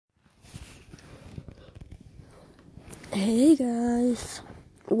Hey guys,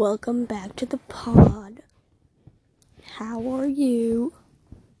 welcome back to the pod. How are you?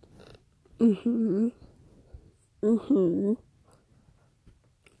 Okay,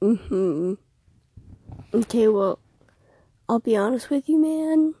 well, I'll be honest with you,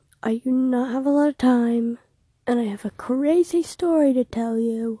 man. I do not have a lot of time, and I have a crazy story to tell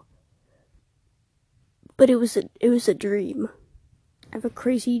you. But it was a dream. I have a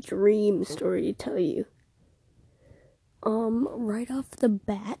crazy dream story to tell you. Right off the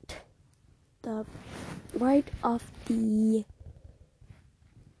bat, the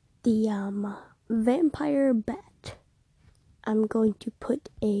vampire bat, I'm going to put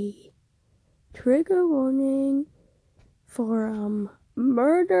a trigger warning for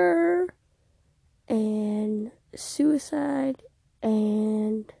murder and suicide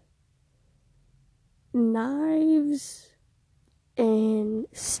and knives and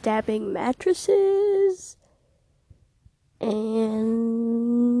stabbing mattresses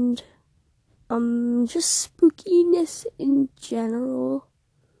and just spookiness in general.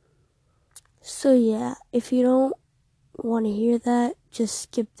 So yeah, if you don't want to hear that, just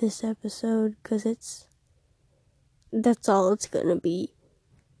skip this episode, because that's all it's gonna be.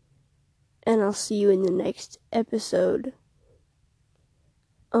 And I'll see you in the next episode.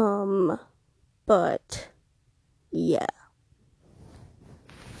 But yeah.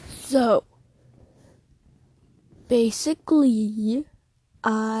 So basically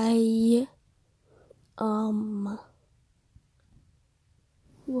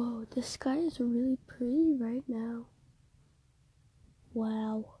whoa, the sky is really pretty right now.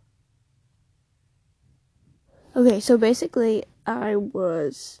 Wow. Okay, so basically I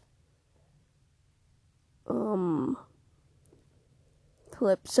was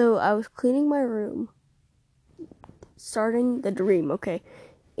so I was cleaning my room, starting the dream. Okay,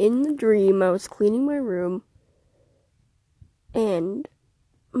 in the dream I was cleaning my room, and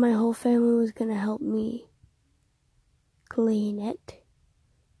my whole family was gonna help me clean it.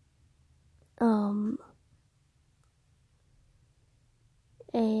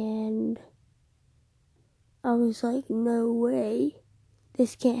 And I was like, no way,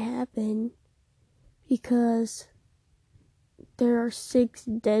 this can't happen, because there are 6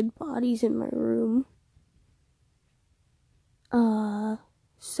 dead bodies in my room.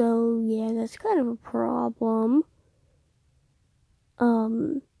 So yeah, that's kind of a problem.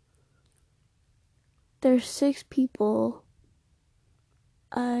 There's 6 people.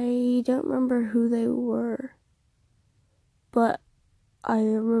 I don't remember who they were, but I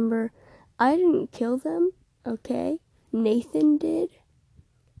remember I didn't kill them, okay? Nathan did.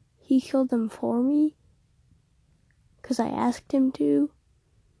 He killed them for me, because I asked him to.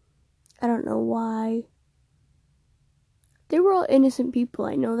 I don't know why. They were all innocent people,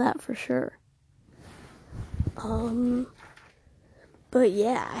 I know that for sure. But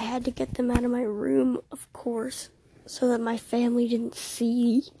yeah, I had to get them out of my room, of course, so that my family didn't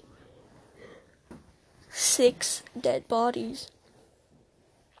see 6 dead bodies.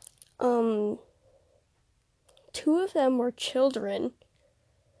 2 of them were children.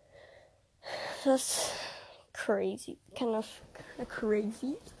 That's crazy. Kind of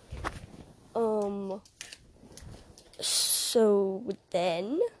crazy. So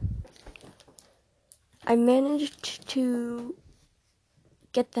then I managed to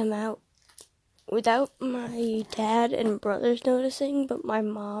get them out without my dad and brothers noticing, but my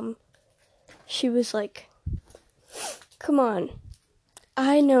mom, she was like, come on,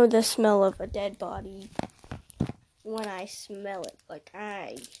 I know the smell of a dead body when I smell it. Like,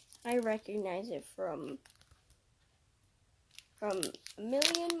 I recognize it from a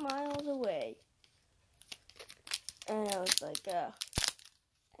million miles away. And I was like,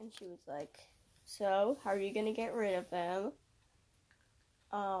 and she was like, so, how are you gonna get rid of them?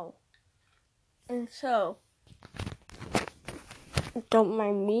 Oh. And so, don't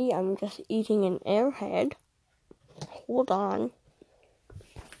mind me, I'm just eating an airhead. Hold on.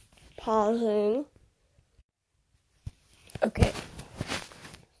 Pausing. Okay,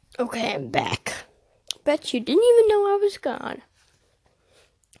 I'm back. Bet you didn't even know I was gone.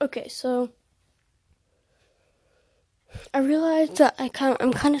 Okay, so I realized that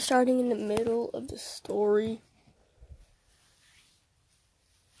I'm kind of starting in the middle of the story.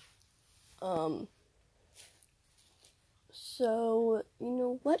 So, you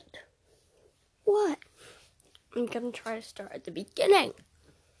know what? What? I'm gonna try to start at the beginning,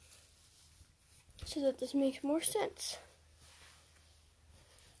 so that this makes more sense.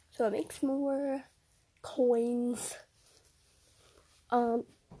 So it makes more coins.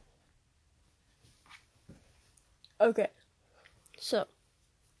 Okay. So,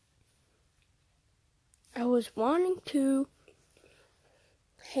 I I was wanting to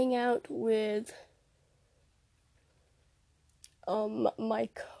hang out with my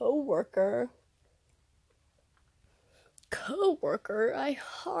coworker. I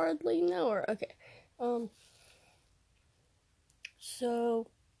hardly know her. Okay. So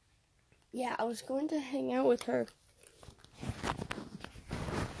yeah, I was going to hang out with her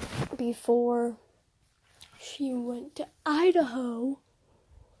before she went to Idaho,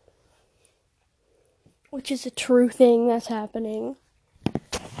 which is a true thing that's happening.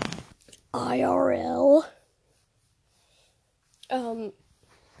 IRL.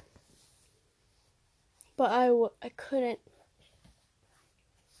 But I couldn't.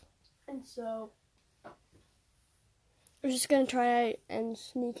 And so I was just gonna try and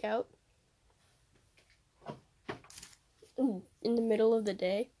sneak out in the middle of the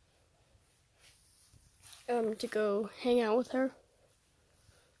day to go hang out with her.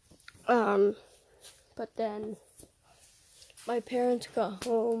 But then my parents got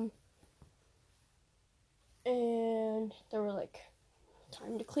home and they were like,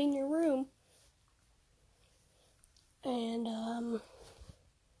 time to clean your room. And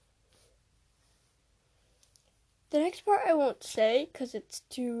the next part I won't say because it's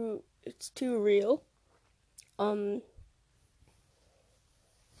too real.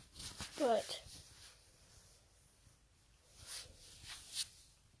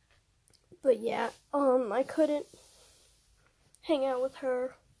 But yeah, I couldn't hang out with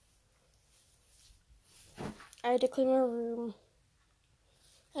her. I had to clean my room.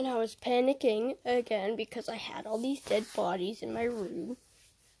 And I was panicking again because I had all these dead bodies in my room.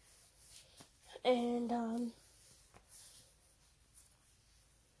 And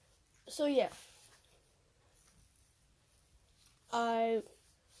so yeah.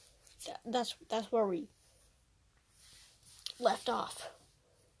 That's where we left off,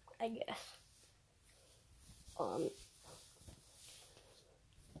 I guess.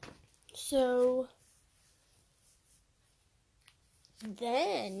 So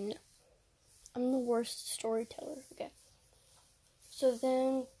then I'm the worst storyteller. Okay. So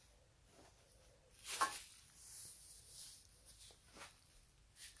then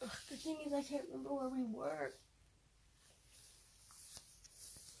the thing is I can't remember where we were.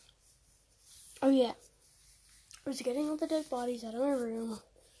 Oh yeah. I was getting all the dead bodies out of my room.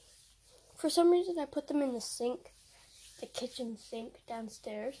 For some reason I put them in the sink, the kitchen sink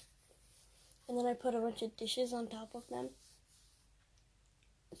downstairs. And then I put a bunch of dishes on top of them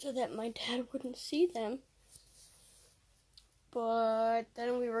so that my dad wouldn't see them. But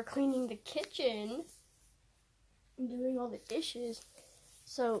then we were cleaning the kitchen and doing all the dishes.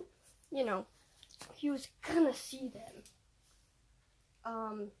 So, you know, he was gonna see them.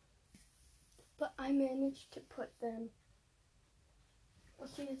 But I managed to put them. Well,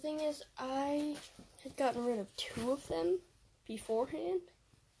 see, the thing is, I had gotten rid of 2 of them beforehand.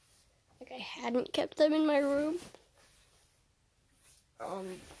 Like, I hadn't kept them in my room.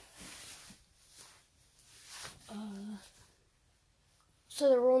 So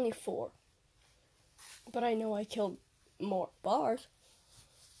there were only 4. But I know I killed more bars.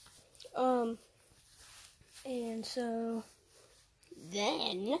 And so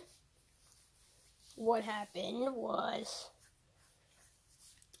then what happened was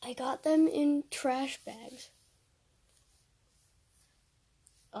I got them in trash bags.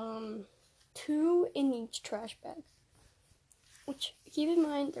 2 in each trash bag. Which, keep in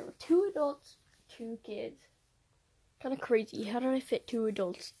mind, there were 2 adults, 2 kids. Kind of crazy. How did I fit 2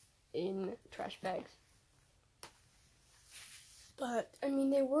 adults in trash bags? But, I mean,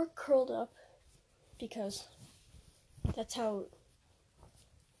 they were curled up because that's how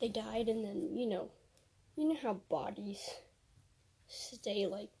they died. And then, you know how bodies stay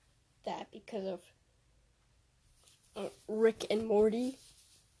like that because of Rick and Morty.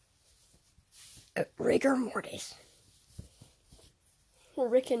 Rigor mortis.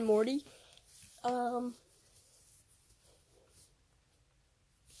 Rick and Morty.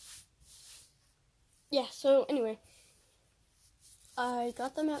 Yeah, so anyway, I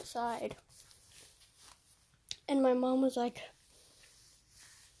got them outside, and my mom was like,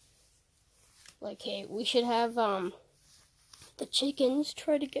 hey, we should have, the chickens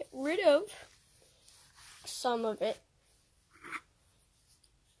try to get rid of some of it,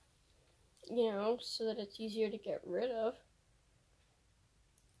 so that it's easier to get rid of.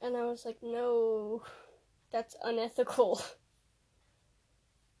 And I was like, no, that's unethical.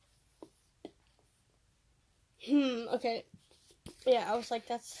 Okay. Yeah, I was like,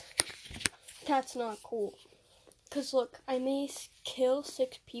 that's not cool. 'Cause look, I may kill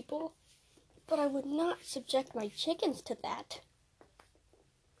 6 people, but I would not subject my chickens to that.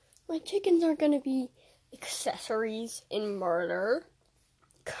 My chickens aren't going to be accessories in murder.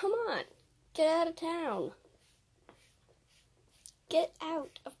 Come on, get out of town. Get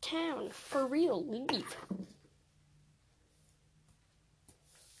out of town. For real, leave.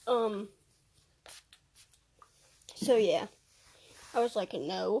 So yeah, I was like,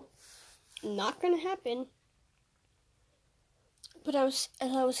 no, not gonna happen. But as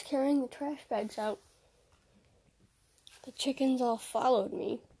I was carrying the trash bags out, the chickens all followed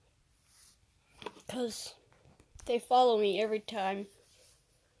me. Because they follow me every time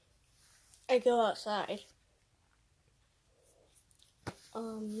I go outside.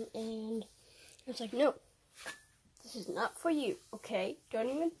 And I was like, no, this is not for you, okay? Don't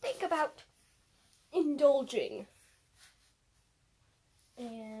even think about indulging.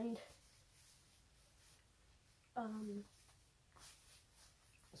 And,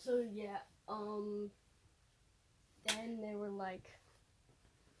 so yeah, then they were like,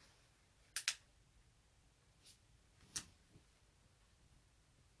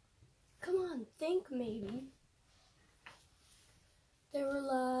 come on, think maybe. They were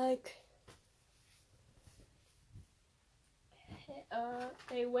like,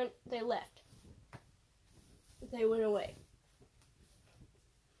 they left. They went away.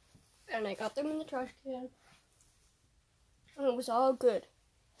 And I got them in the trash can. And it was all good.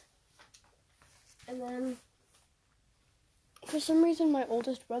 And then, for some reason, my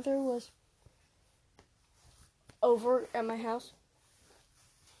oldest brother was over at my house,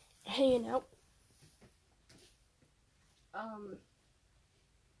 hanging out. I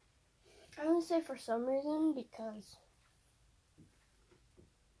only say for some reason because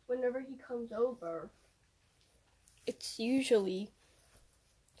whenever he comes over, it's usually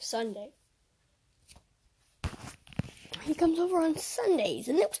Sunday. He comes over on Sundays,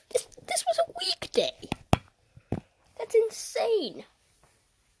 and this was a weekday. That's insane.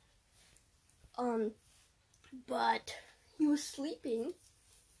 But he was sleeping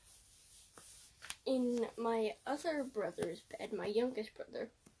in my other brother's bed, my youngest brother,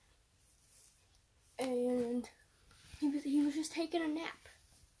 and he was just taking a nap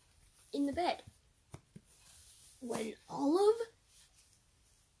in the bed when all of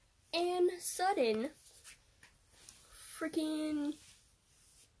a sudden freaking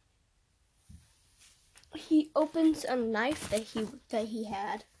he opens a knife that he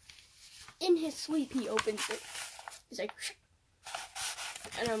had in his sleep. He opens it. He's like,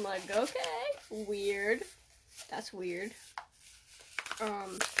 and I'm like, okay, weird. That's weird.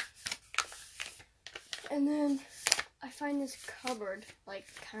 And then I find this cupboard, like,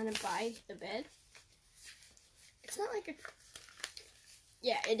 kind of by the bed. It's not like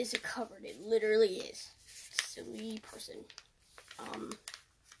yeah, it is a cupboard. It literally is. Silly person.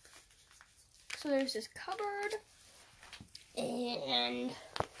 So there's this cupboard, and,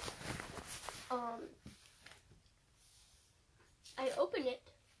 I open it,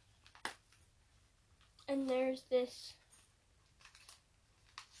 and there's this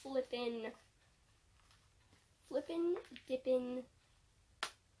flippin', dippin',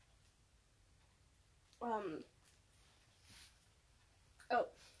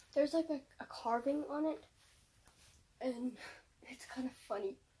 there's like a carving on it, and it's kind of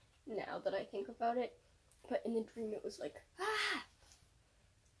funny now that I think about it, but in the dream it was like,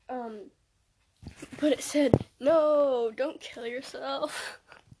 but it said, no, don't kill yourself.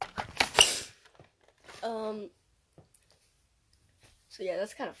 So yeah,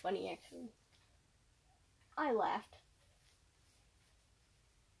 that's kind of funny actually. I laughed.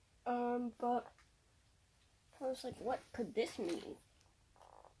 But I was like, what could this mean?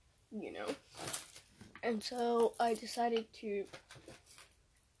 You know? And so I decided to,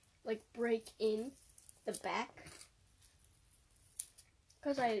 like, break in the back.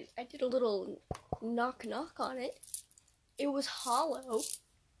 Because I did a little knock on it. It was hollow.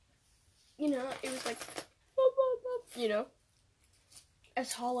 You know, it was like, boop, boop, boop, you know,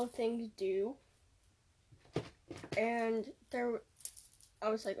 as hollow things do. And I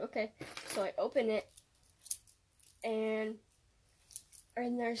was like, okay. So I open it, and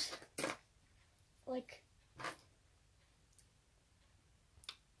there's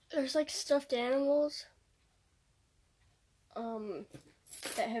like stuffed animals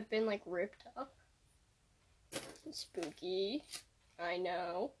that have been like ripped up. Spooky, I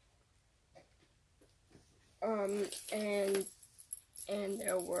know. And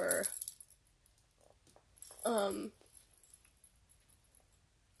there were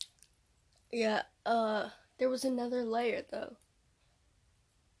there was another layer though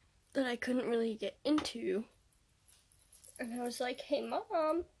that I couldn't really get into. And I was like, hey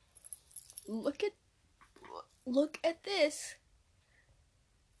Mom, look at this.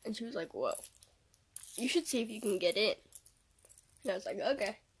 And she was like, whoa. you should see if you can get in. And I was like,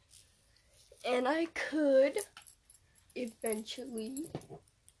 okay. And I could eventually,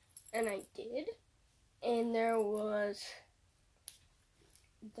 and I did. And there was,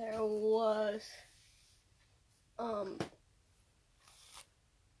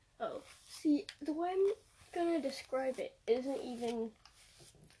 see, the way I'm gonna describe it isn't even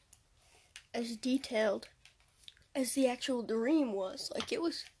as detailed as the actual dream was. Like, it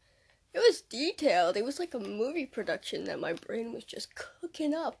was detailed. It was like a movie production that my brain was just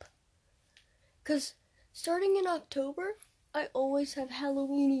cooking up. Because starting in October, I always have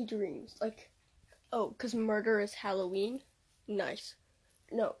Halloween-y dreams. Like, oh, because murder is Halloween? Nice.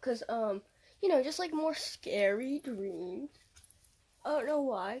 No, because, just like more scary dreams. I don't know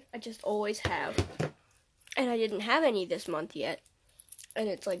why. I just always have. And I didn't have any this month yet. And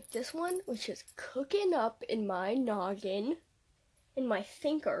it's like this one was just cooking up in my noggin, in my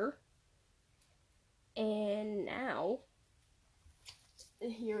thinker. And now,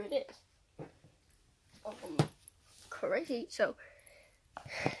 here it is. Crazy. So,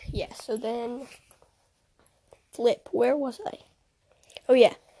 yeah, so then, flip. Where was I? Oh,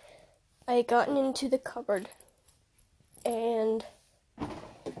 yeah. I had gotten into the cupboard, and I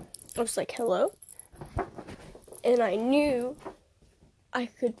was like, hello? And I knew I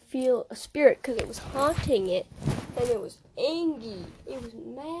could feel a spirit because it was haunting it, and it was angry. It was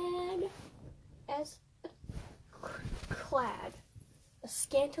mad as clad, a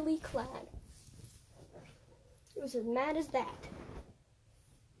scantily clad. It was as mad as that.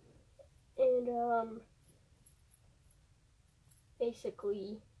 And,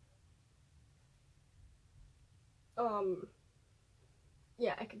 basically,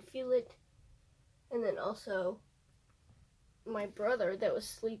 yeah, I could feel it. And then also, my brother that was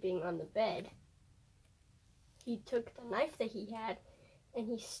sleeping on the bed, he took the knife that he had and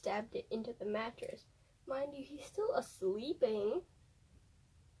he stabbed it into the mattress. Mind you, he's still sleeping.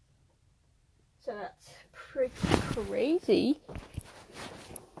 So that's pretty crazy.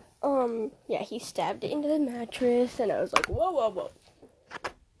 Yeah, he stabbed it into the mattress, and I was like, whoa, whoa, whoa.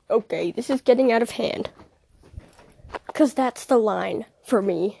 Okay, this is getting out of hand. Because that's the line for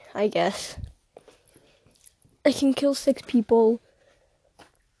me, I guess. I can kill 6 people,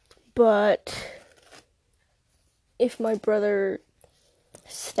 but if my brother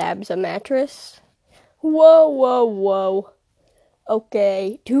stabs a mattress, whoa, whoa, whoa.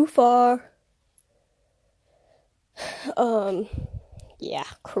 Okay, too far. Yeah,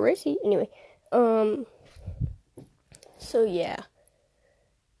 crazy. Anyway, so yeah,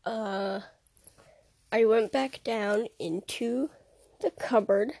 I went back down into the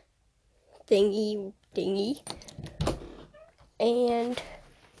cupboard thingy, and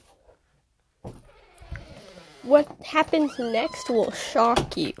what happens next will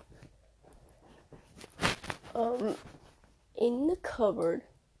shock you. In the cupboard,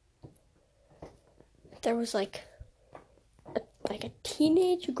 there was like a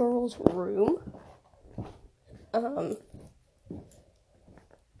teenage girl's room.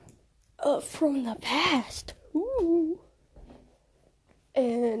 From the past. Ooh.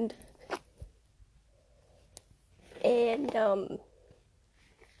 And and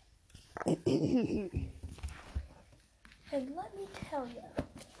let me tell you, it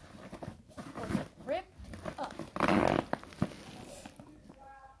was ripped up.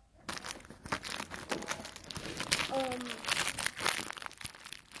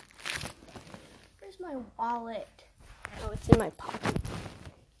 Where's my wallet? Oh, it's in my pocket.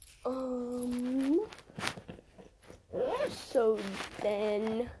 So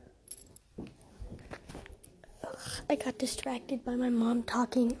then, I got distracted by my mom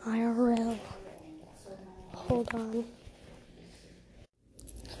talking IRL. Hold on.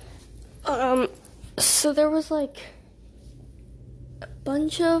 So there was like a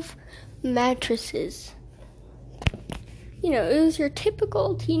bunch of mattresses. You know, it was your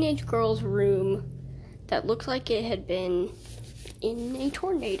typical teenage girl's room that looked like it had been in a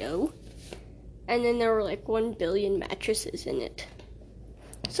tornado. And then there were like 1 billion mattresses in it.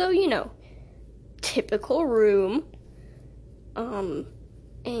 So, you know, typical room.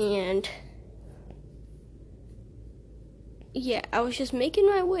 And yeah, I was just making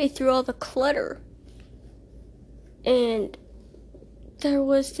my way through all the clutter. And there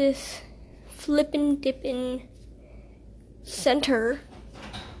was this flippin' dippin' center.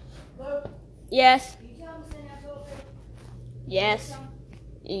 Yes. Yes.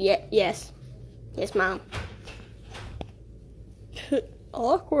 Yes. Yes, Mom.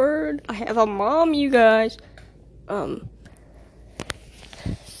 Awkward. I have a mom, you guys.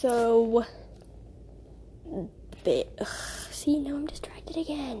 see, now I'm distracted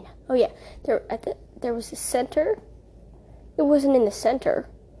again. Oh yeah, there was the center. It wasn't in the center,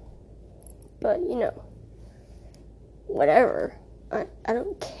 but whatever. I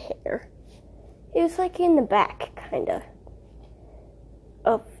don't care. It was like in the back, kinda,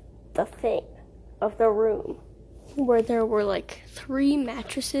 of the thing, of the room, where there were like 3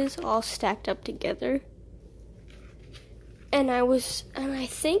 mattresses all stacked up together. And I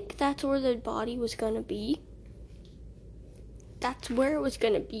think that's where the body was gonna be. That's where it was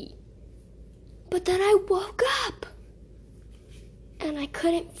gonna be. But then I woke up, and I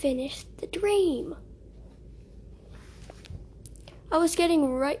couldn't finish the dream. I was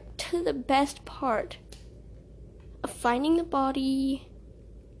getting right to the best part of finding the body.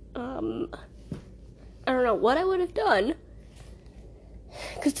 I don't know what I would have done,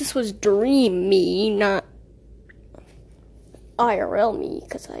 because this was dream me, not IRL me,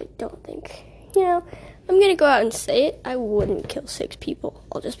 because I don't think, I'm going to go out and say it, I wouldn't kill 6 people.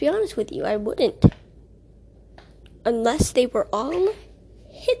 I'll just be honest with you, I wouldn't. Unless they were all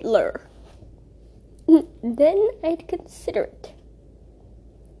Hitler. Then I'd consider it.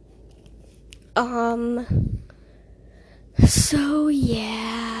 So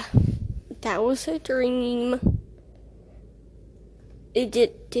yeah, that was a dream. It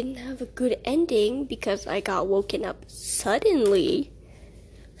didn't have a good ending because I got woken up suddenly.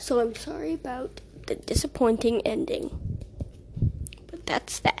 So I'm sorry about the disappointing ending. But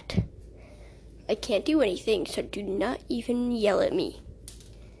that's that. I can't do anything, so do not even yell at me.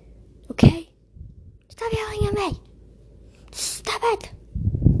 Okay? Stop yelling at me. Stop it.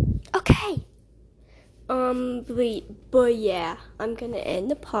 Okay. But yeah, I'm gonna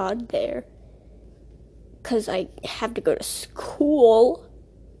end the pod there. 'Cause I have to go to school.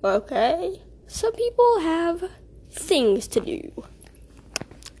 Okay? Some people have things to do.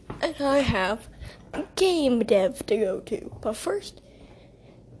 And I have game dev to go to. But first,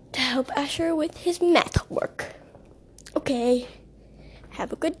 to help Asher with his math work. Okay.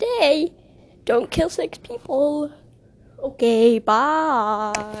 Have a good day. Don't kill 6 people. Okay,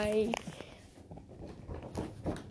 bye.